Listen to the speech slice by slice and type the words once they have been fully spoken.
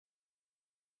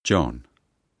John,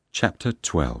 chapter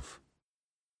 12.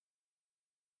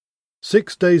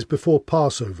 6 days before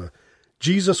Passover,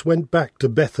 Jesus went back to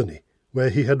Bethany,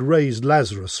 where he had raised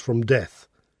Lazarus from death.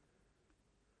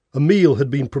 A meal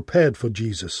had been prepared for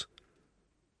Jesus.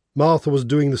 Martha was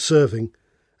doing the serving,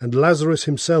 and Lazarus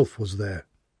himself was there.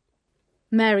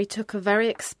 Mary took a very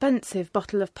expensive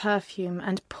bottle of perfume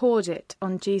and poured it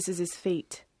on Jesus'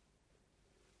 feet.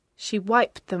 She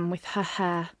wiped them with her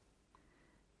hair,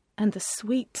 and the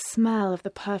sweet smell of the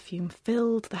perfume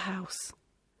filled the house.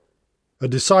 A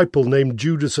disciple named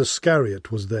Judas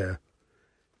Iscariot was there.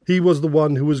 He was the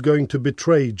one who was going to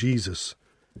betray Jesus,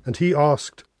 and he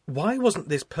asked, "Why wasn't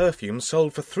this perfume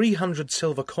sold for 300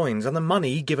 silver coins and the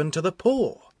money given to the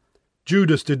poor?"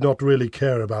 Judas did not really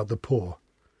care about the poor.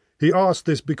 He asked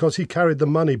this because he carried the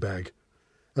money bag,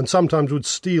 and sometimes would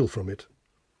steal from it.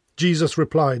 Jesus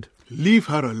replied, "Leave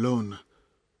her alone.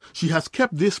 She has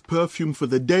kept this perfume for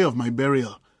the day of my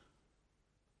burial.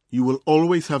 You will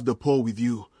always have the poor with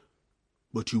you,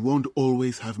 but you won't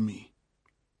always have me."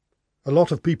 A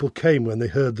lot of people came when they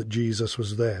heard that Jesus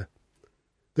was there.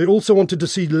 They also wanted to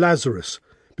see Lazarus,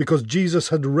 because Jesus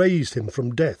had raised him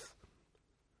from death.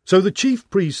 So the chief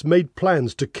priests made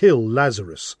plans to kill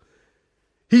Lazarus.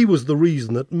 He was the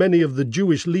reason that many of the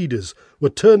Jewish leaders were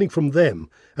turning from them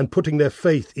and putting their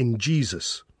faith in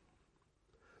Jesus.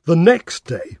 The next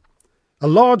day, a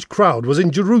large crowd was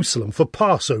in Jerusalem for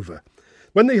Passover.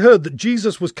 When they heard that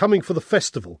Jesus was coming for the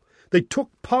festival, they took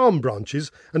palm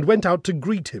branches and went out to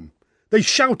greet him. They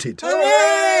shouted,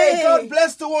 "Hooray! God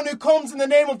bless the one who comes in the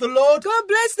name of the Lord! God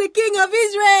bless the King of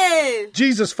Israel!"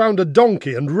 Jesus found a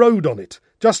donkey and rode on it,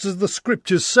 just as the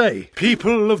scriptures say.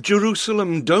 "People of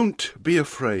Jerusalem, don't be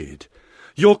afraid.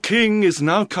 Your king is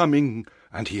now coming,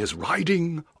 and he is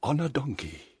riding on a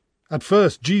donkey." At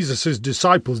first, Jesus'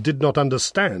 disciples did not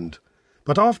understand,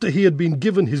 but after he had been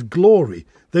given his glory,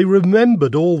 they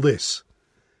remembered all this.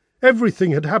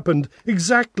 Everything had happened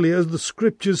exactly as the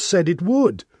scriptures said it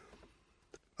would.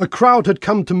 A crowd had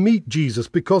come to meet Jesus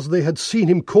because they had seen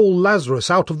him call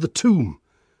Lazarus out of the tomb.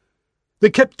 They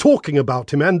kept talking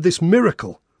about him and this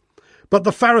miracle. But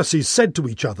the Pharisees said to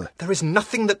each other, There is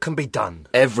nothing that can be done.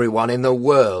 Everyone in the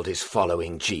world is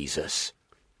following Jesus.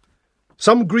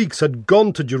 Some Greeks had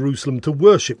gone to Jerusalem to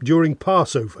worship during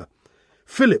Passover.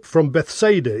 Philip from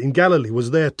Bethsaida in Galilee was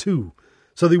there too.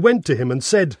 So they went to him and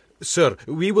said, "Sir,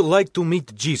 we would like to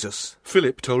meet Jesus."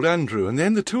 Philip told Andrew, and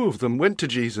then the two of them went to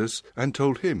Jesus and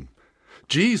told him.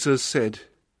 Jesus said,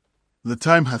 "The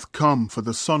time hath come for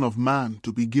the Son of Man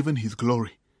to be given his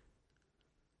glory.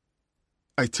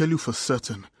 I tell you for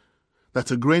certain that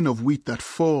a grain of wheat that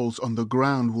falls on the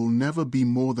ground will never be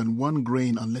more than 1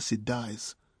 grain unless it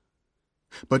dies.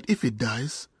 But if it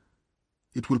dies,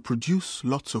 it will produce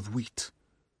lots of wheat.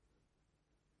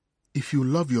 If you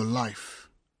love your life,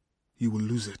 you will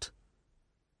lose it.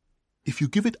 If you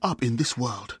give it up in this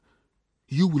world,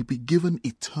 you will be given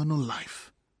eternal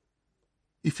life.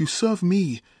 If you serve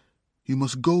me, you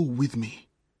must go with me.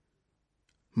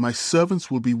 My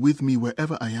servants will be with me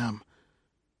wherever I am.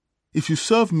 If you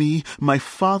serve me, my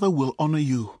Father will honor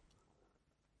you."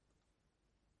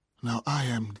 Now I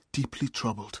am deeply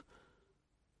troubled,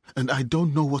 and I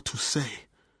don't know what to say.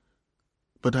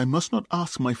 But I must not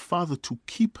ask my Father to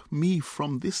keep me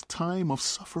from this time of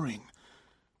suffering.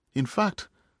 In fact,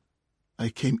 I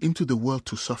came into the world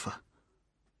to suffer.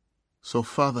 So,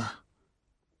 Father,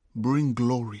 bring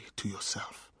glory to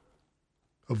yourself."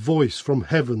 A voice from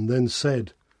heaven then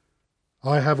said,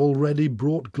 "I have already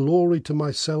brought glory to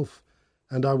myself,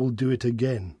 and I will do it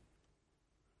again."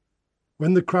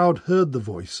 When the crowd heard the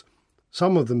voice,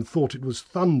 some of them thought it was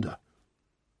thunder.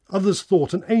 Others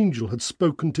thought an angel had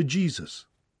spoken to Jesus.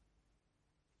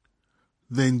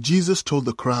 Then Jesus told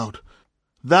the crowd,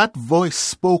 "That voice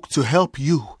spoke to help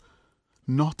you,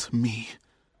 not me.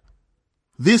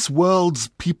 This world's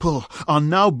people are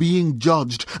now being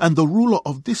judged, and the ruler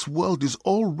of this world is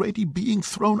already being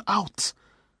thrown out.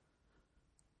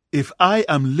 If I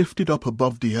am lifted up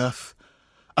above the earth,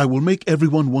 I will make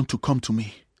everyone want to come to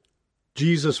me."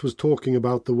 Jesus was talking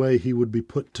about the way he would be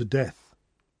put to death.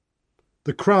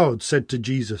 The crowd said to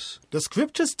Jesus, The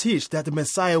scriptures teach that the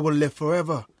Messiah will live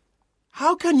forever.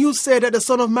 How can you say that the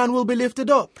Son of Man will be lifted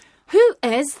up? Who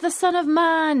is the Son of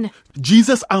Man?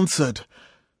 Jesus answered,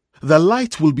 "The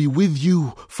light will be with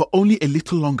you for only a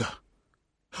little longer.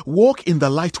 Walk in the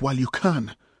light while you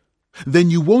can. Then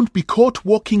you won't be caught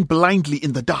walking blindly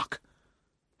in the dark.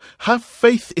 Have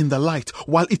faith in the light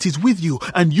while it is with you,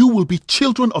 and you will be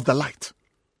children of the light."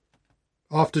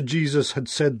 After Jesus had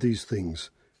said these things,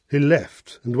 he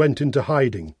left and went into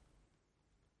hiding.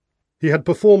 He had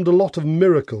performed a lot of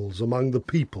miracles among the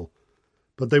people,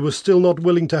 but they were still not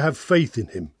willing to have faith in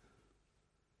him.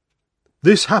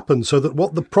 This happened so that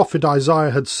what the prophet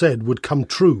Isaiah had said would come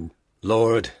true.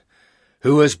 Lord,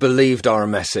 who has believed our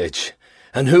message,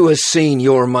 and who has seen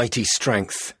your mighty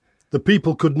strength? The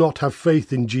people could not have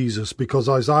faith in Jesus because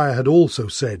Isaiah had also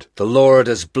said, The Lord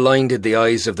has blinded the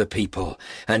eyes of the people,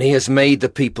 and he has made the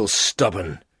people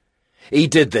stubborn. He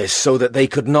did this so that they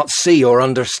could not see or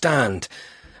understand,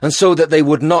 and so that they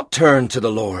would not turn to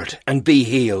the Lord and be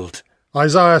healed.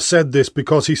 Isaiah said this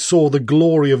because he saw the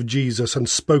glory of Jesus and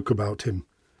spoke about him.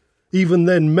 Even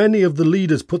then, many of the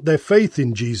leaders put their faith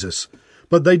in Jesus,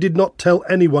 but they did not tell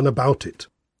anyone about it.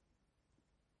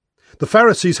 The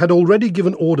Pharisees had already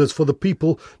given orders for the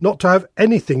people not to have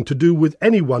anything to do with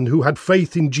anyone who had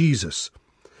faith in Jesus.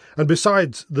 And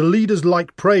besides, the leaders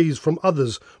liked praise from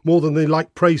others more than they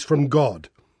liked praise from God.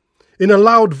 In a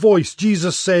loud voice,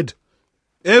 Jesus said,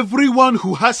 Everyone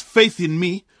who has faith in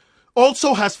me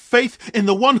also has faith in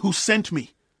the one who sent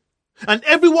me. And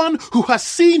everyone who has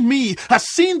seen me has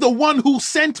seen the one who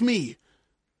sent me.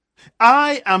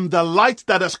 I am the light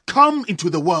that has come into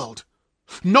the world.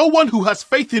 No one who has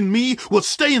faith in me will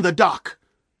stay in the dark.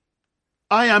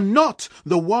 I am not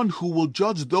the one who will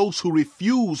judge those who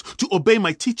refuse to obey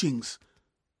my teachings.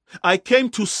 I came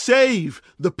to save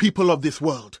the people of this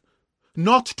world,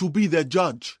 not to be their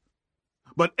judge.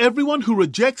 But everyone who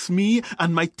rejects me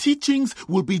and my teachings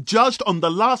will be judged on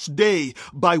the last day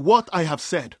by what I have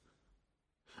said.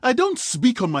 I don't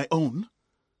speak on my own.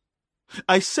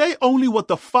 I say only what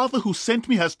the Father who sent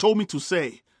me has told me to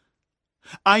say.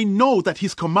 I know that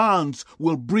his commands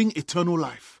will bring eternal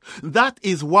life. That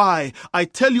is why I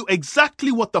tell you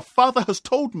exactly what the Father has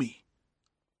told me.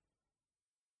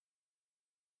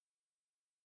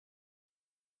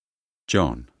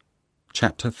 John,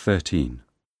 chapter 13.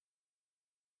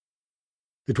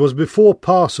 It was before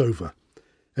Passover,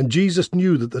 and Jesus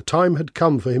knew that the time had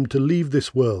come for him to leave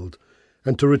this world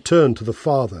and to return to the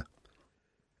Father.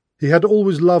 He had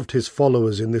always loved his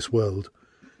followers in this world,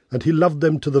 and he loved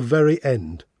them to the very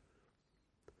end.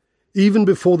 Even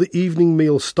before the evening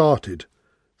meal started,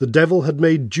 the devil had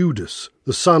made Judas,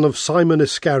 the son of Simon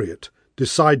Iscariot,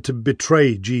 decide to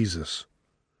betray Jesus.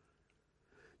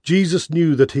 Jesus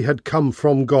knew that he had come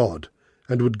from God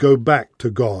and would go back to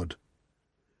God.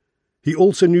 He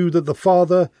also knew that the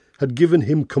Father had given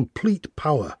him complete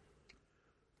power.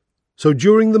 So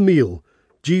during the meal,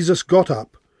 Jesus got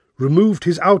up, removed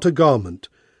his outer garment,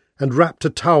 and wrapped a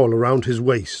towel around his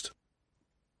waist.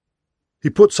 He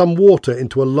put some water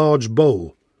into a large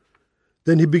bowl.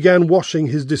 Then he began washing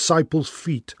his disciples'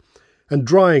 feet and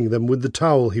drying them with the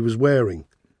towel he was wearing.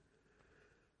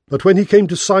 But when he came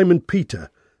to Simon Peter,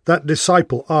 that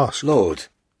disciple asked, Lord,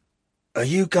 are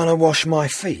you going to wash my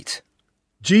feet?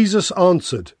 Jesus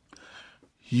answered,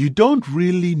 You don't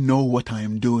really know what I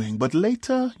am doing, but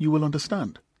later you will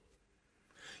understand.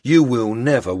 You will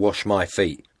never wash my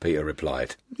feet, Peter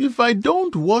replied. If I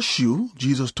don't wash you,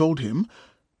 Jesus told him,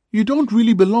 you don't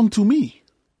really belong to me.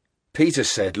 Peter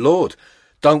said, Lord,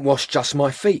 don't wash just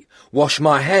my feet. Wash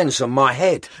my hands and my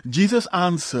head. Jesus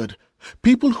answered,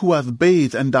 People who have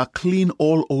bathed and are clean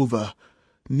all over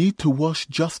need to wash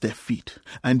just their feet,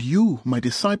 and you, my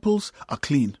disciples, are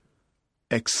clean,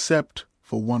 except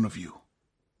for one of you.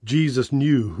 Jesus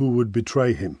knew who would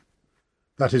betray him.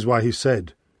 That is why he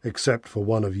said, except for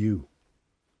one of you.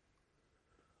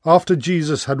 After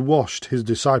Jesus had washed his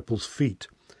disciples' feet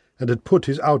and had put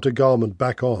his outer garment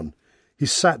back on, he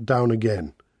sat down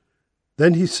again.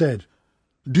 Then he said,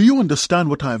 Do you understand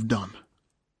what I have done?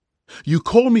 You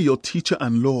call me your teacher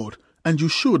and Lord, and you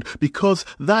should, because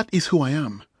that is who I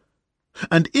am.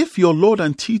 And if your Lord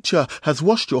and teacher has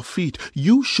washed your feet,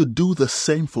 you should do the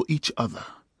same for each other.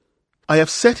 I have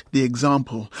set the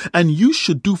example, and you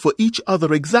should do for each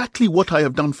other exactly what I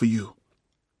have done for you.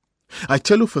 I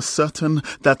tell you for certain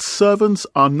that servants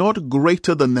are not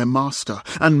greater than their master,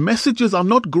 and messengers are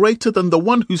not greater than the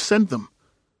one who sent them.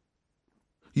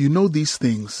 You know these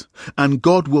things, and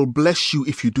God will bless you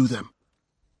if you do them.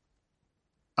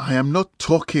 I am not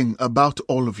talking about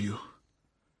all of you.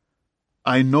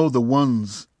 I know the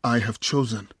ones I have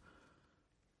chosen.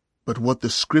 But what the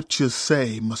scriptures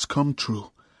say must come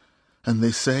true. And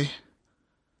they say,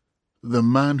 the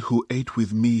man who ate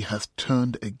with me has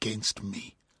turned against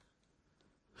me.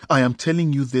 I am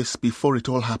telling you this before it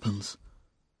all happens.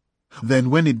 Then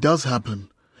when it does happen,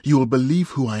 you will believe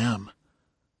who I am.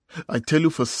 I tell you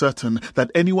for certain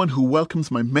that anyone who welcomes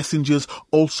my messengers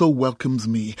also welcomes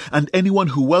me, and anyone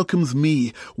who welcomes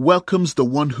me welcomes the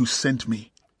one who sent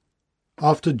me.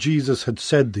 After Jesus had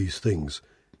said these things,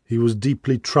 he was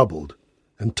deeply troubled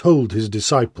and told his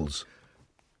disciples,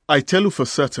 I tell you for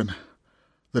certain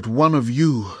that one of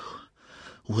you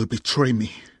will betray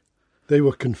me. They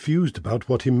were confused about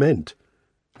what he meant,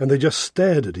 and they just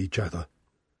stared at each other.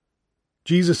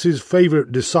 Jesus'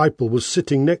 favourite disciple was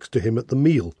sitting next to him at the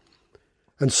meal,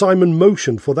 and Simon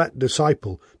motioned for that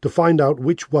disciple to find out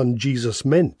which one Jesus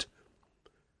meant.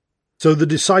 So the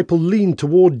disciple leaned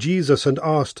toward Jesus and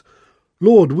asked,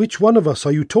 "Lord, which one of us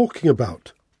are you talking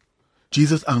about?"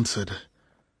 Jesus answered,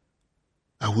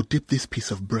 "I will dip this piece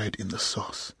of bread in the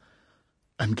sauce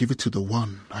and give it to the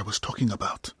one I was talking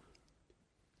about."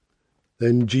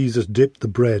 Then Jesus dipped the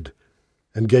bread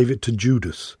and gave it to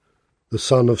Judas, the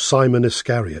son of Simon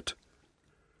Iscariot.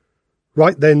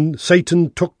 Right then,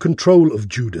 Satan took control of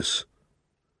Judas.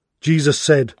 Jesus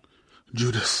said,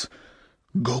 "Judas,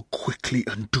 go quickly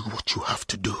and do what you have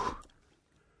to do."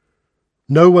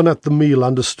 No one at the meal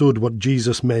understood what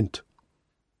Jesus meant.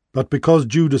 But because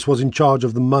Judas was in charge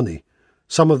of the money,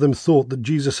 some of them thought that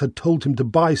Jesus had told him to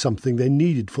buy something they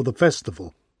needed for the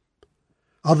festival.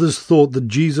 Others thought that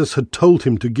Jesus had told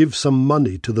him to give some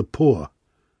money to the poor.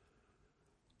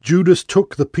 Judas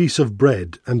took the piece of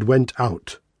bread and went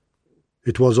out.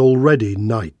 It was already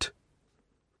night.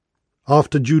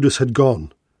 After Judas had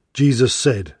gone, Jesus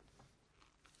said,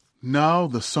 "Now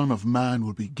the Son of Man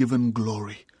will be given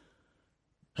glory,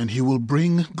 and he will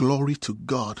bring glory to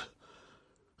God.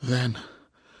 Then,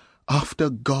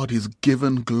 after God is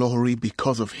given glory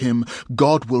because of him,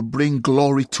 God will bring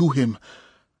glory to him,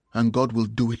 and God will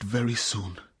do it very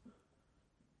soon.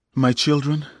 My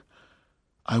children,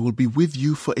 I will be with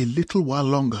you for a little while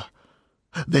longer.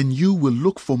 Then you will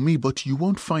look for me, but you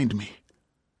won't find me.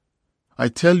 I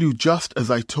tell you, just as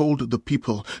I told the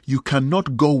people, you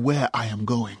cannot go where I am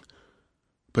going.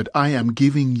 But I am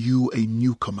giving you a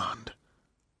new command.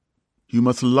 You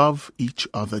must love each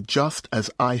other just as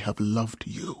I have loved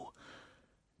you.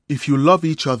 If you love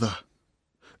each other,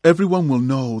 everyone will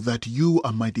know that you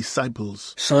are my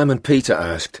disciples." Simon Peter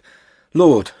asked,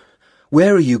 "Lord,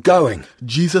 where are you going?"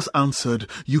 Jesus answered,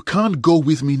 "You can't go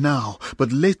with me now,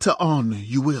 but later on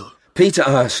you will." Peter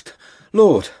asked,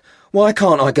 "Lord, why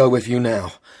can't I go with you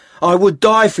now? I would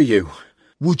die for you."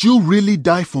 "Would you really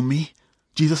die for me?"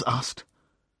 Jesus asked.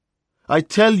 "I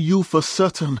tell you for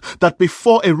certain that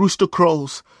before a rooster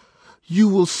crows, you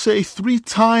will say 3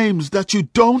 times that you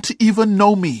don't even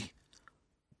know me."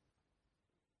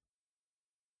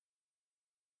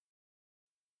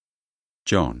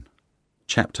 John,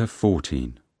 chapter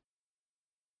 14.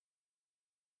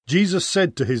 Jesus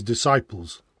said to his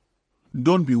disciples,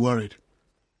 "Don't be worried.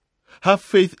 Have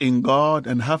faith in God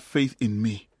and have faith in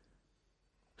me.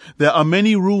 There are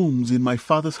many rooms in my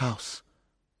Father's house.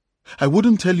 I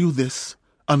wouldn't tell you this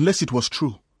unless it was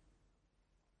true.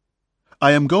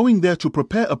 I am going there to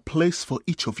prepare a place for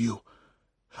each of you.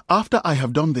 After I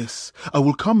have done this, I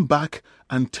will come back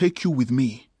and take you with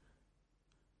me.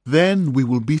 Then we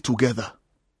will be together.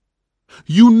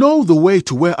 You know the way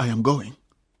to where I am going."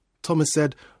 Thomas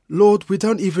said, "Lord, we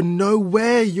don't even know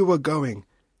where you are going.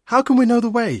 How can we know the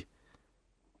way?"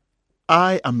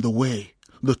 "I am the way,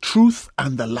 the truth,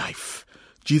 and the life,"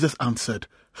 Jesus answered.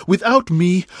 "Without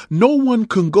me, no one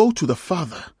can go to the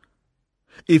Father.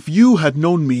 If you had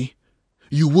known me,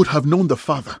 you would have known the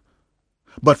Father.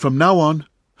 But from now on,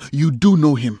 you do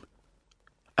know him,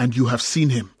 and you have seen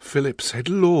him." Philip said,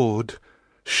 "Lord,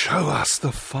 show us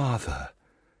the Father.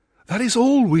 That is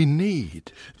all we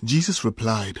need." Jesus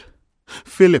replied,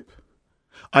 "Philip,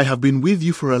 I have been with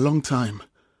you for a long time.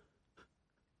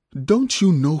 Don't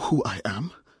you know who I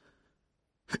am?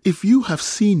 If you have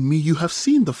seen me, you have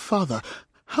seen the Father.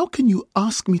 How can you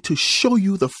ask me to show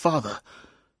you the Father?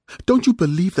 Don't you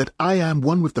believe that I am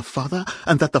one with the Father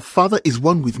and that the Father is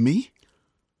one with me?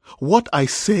 What I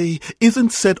say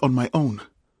isn't said on my own.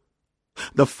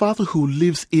 The Father who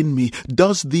lives in me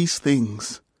does these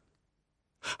things.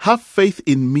 Have faith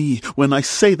in me when I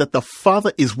say that the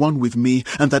Father is one with me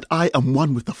and that I am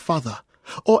one with the Father,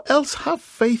 or else have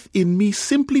faith in me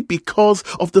simply because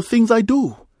of the things I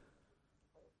do.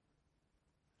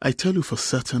 I tell you for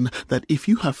certain that if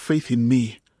you have faith in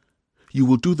me, you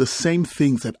will do the same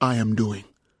things that I am doing.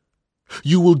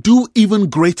 You will do even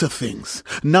greater things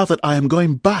now that I am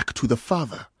going back to the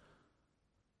Father.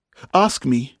 Ask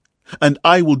me, and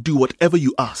I will do whatever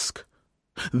you ask.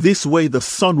 This way the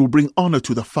Son will bring honor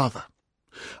to the Father.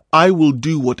 I will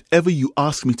do whatever you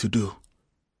ask me to do."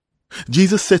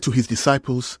 Jesus said to his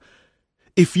disciples,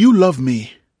 "If you love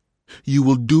me, you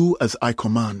will do as I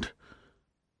command.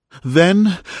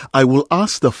 Then I will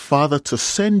ask the Father to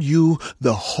send you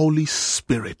the Holy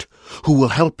Spirit, who will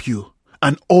help you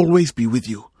and always be with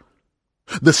you.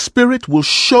 The Spirit will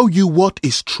show you what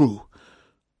is true.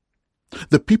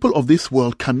 The people of this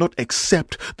world cannot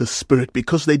accept the Spirit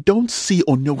because they don't see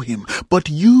or know him. But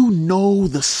you know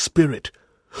the Spirit,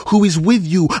 who is with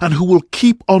you and who will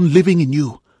keep on living in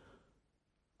you.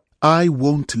 I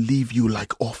won't leave you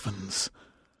like orphans.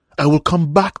 I will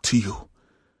come back to you.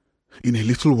 In a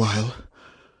little while,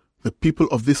 the people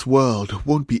of this world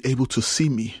won't be able to see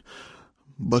me,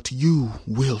 but you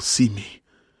will see me.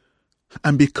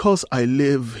 And because I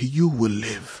live, you will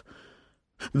live.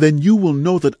 Then you will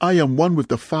know that I am one with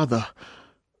the Father.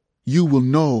 You will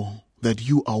know that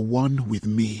you are one with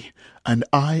me, and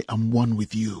I am one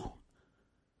with you.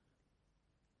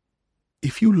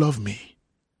 If you love me,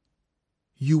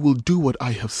 you will do what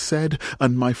I have said,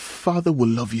 and my Father will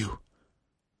love you.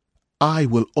 I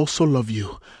will also love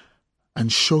you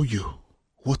and show you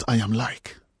what I am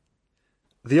like.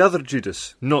 The other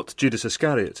Judas, not Judas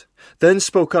Iscariot, then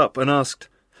spoke up and asked,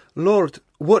 Lord,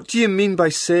 what do you mean by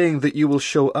saying that you will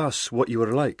show us what you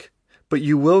are like, but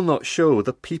you will not show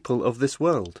the people of this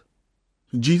world?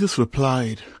 Jesus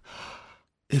replied,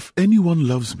 If anyone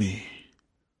loves me,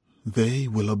 they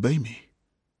will obey me.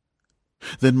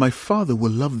 Then my Father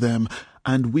will love them,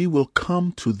 and we will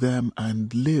come to them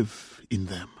and live in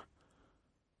them.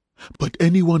 But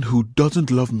anyone who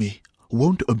doesn't love me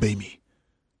won't obey me.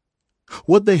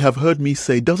 What they have heard me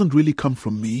say doesn't really come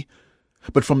from me,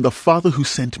 but from the Father who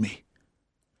sent me.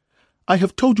 I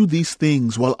have told you these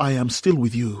things while I am still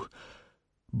with you,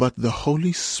 but the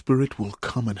Holy Spirit will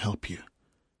come and help you,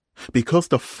 because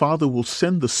the Father will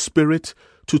send the Spirit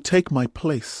to take my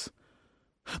place.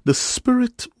 The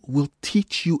Spirit will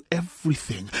teach you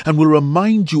everything and will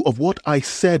remind you of what I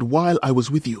said while I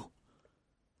was with you.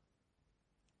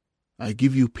 I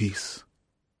give you peace,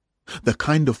 the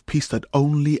kind of peace that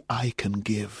only I can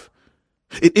give.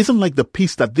 It isn't like the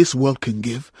peace that this world can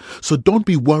give, so don't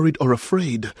be worried or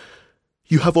afraid.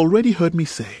 You have already heard me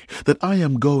say that I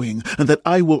am going and that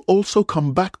I will also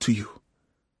come back to you.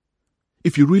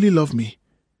 If you really love me,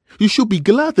 you should be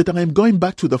glad that I am going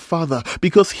back to the Father,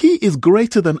 because he is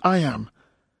greater than I am.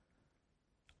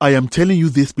 I am telling you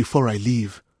this before I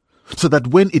leave, so that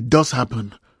when it does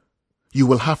happen, you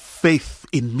will have faith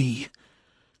in me.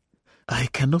 I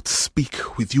cannot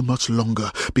speak with you much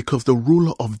longer because the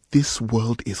ruler of this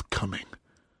world is coming.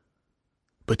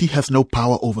 But he has no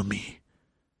power over me.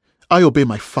 I obey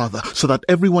my Father so that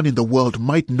everyone in the world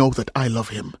might know that I love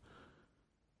him.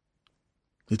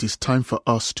 It is time for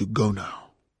us to go now.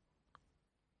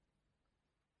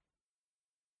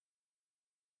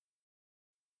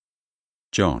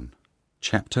 John,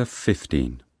 chapter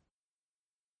 15.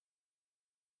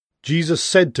 Jesus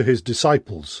said to his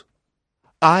disciples,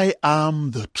 I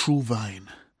am the true vine,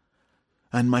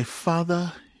 and my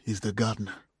Father is the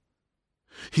gardener.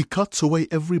 He cuts away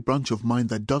every branch of mine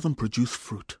that doesn't produce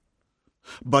fruit,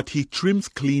 but he trims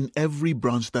clean every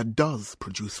branch that does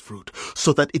produce fruit,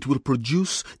 so that it will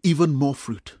produce even more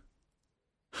fruit.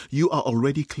 You are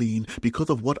already clean because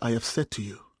of what I have said to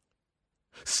you.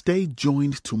 Stay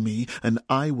joined to me, and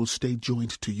I will stay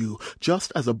joined to you.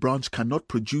 Just as a branch cannot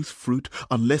produce fruit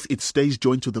unless it stays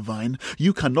joined to the vine,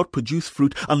 you cannot produce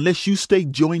fruit unless you stay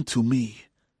joined to me.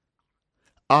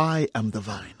 I am the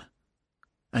vine,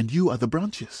 and you are the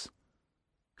branches.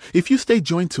 If you stay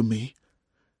joined to me,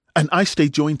 and I stay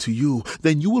joined to you,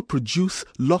 then you will produce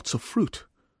lots of fruit.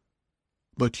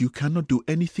 But you cannot do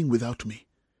anything without me.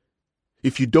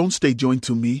 If you don't stay joined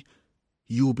to me,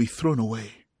 you will be thrown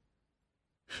away.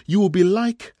 You will be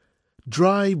like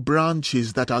dry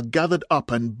branches that are gathered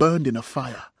up and burned in a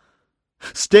fire.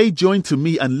 Stay joined to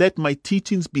me and let my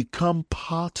teachings become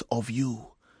part of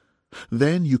you.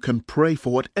 Then you can pray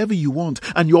for whatever you want,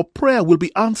 and your prayer will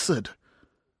be answered.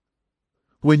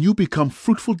 When you become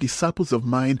fruitful disciples of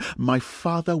mine, my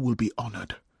Father will be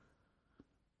honored.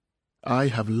 I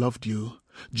have loved you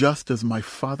just as my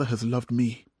Father has loved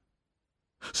me.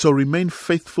 So remain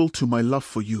faithful to my love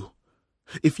for you.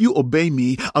 If you obey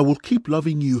me, I will keep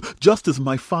loving you, just as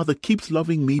my Father keeps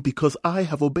loving me because I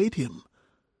have obeyed him.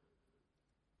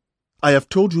 I have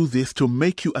told you this to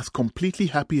make you as completely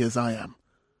happy as I am.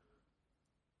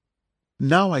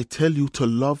 Now I tell you to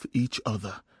love each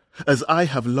other, as I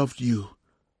have loved you.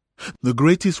 The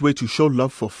greatest way to show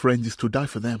love for friends is to die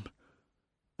for them.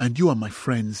 And you are my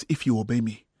friends if you obey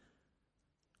me.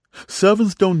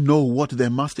 Servants don't know what their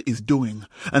master is doing,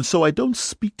 and so I don't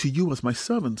speak to you as my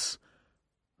servants.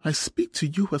 I speak to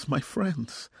you as my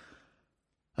friends,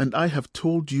 and I have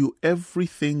told you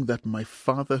everything that my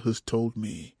Father has told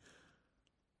me.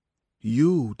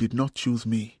 You did not choose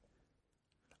me.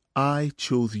 I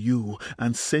chose you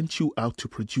and sent you out to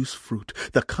produce fruit,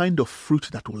 the kind of fruit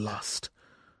that will last.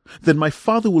 Then my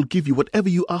Father will give you whatever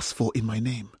you ask for in my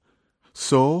name.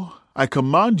 So I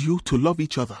command you to love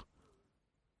each other.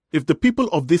 If the people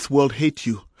of this world hate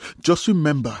you, just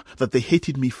remember that they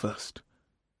hated me first.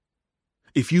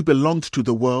 If you belonged to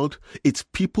the world, its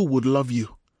people would love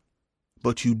you.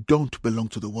 But you don't belong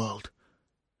to the world.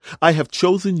 I have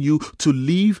chosen you to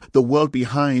leave the world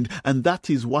behind, and that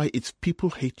is why its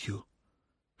people hate you.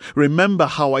 Remember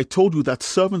how I told you that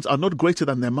servants are not greater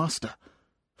than their master.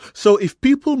 So if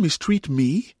people mistreat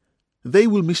me, they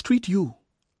will mistreat you.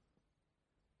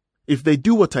 If they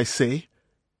do what I say,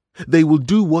 they will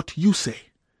do what you say.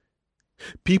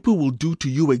 People will do to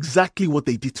you exactly what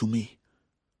they did to me.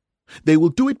 They will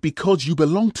do it because you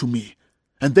belong to me,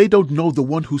 and they don't know the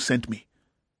one who sent me.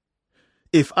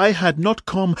 If I had not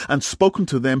come and spoken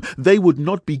to them, they would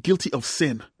not be guilty of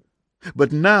sin.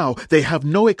 But now they have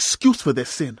no excuse for their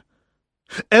sin.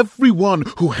 Everyone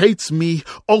who hates me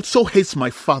also hates my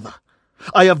Father.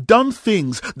 I have done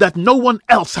things that no one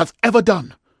else has ever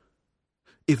done.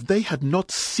 If they had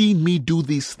not seen me do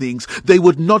these things, they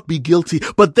would not be guilty.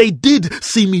 But they did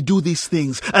see me do these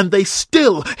things, and they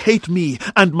still hate me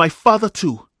and my Father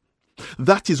too.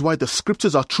 That is why the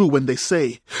scriptures are true when they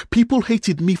say, people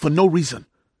hated me for no reason.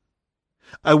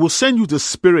 I will send you the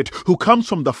Spirit who comes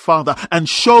from the Father and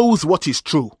shows what is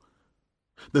true.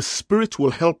 The Spirit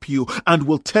will help you and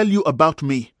will tell you about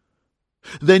me.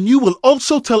 Then you will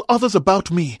also tell others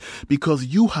about me, because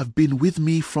you have been with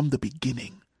me from the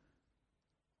beginning.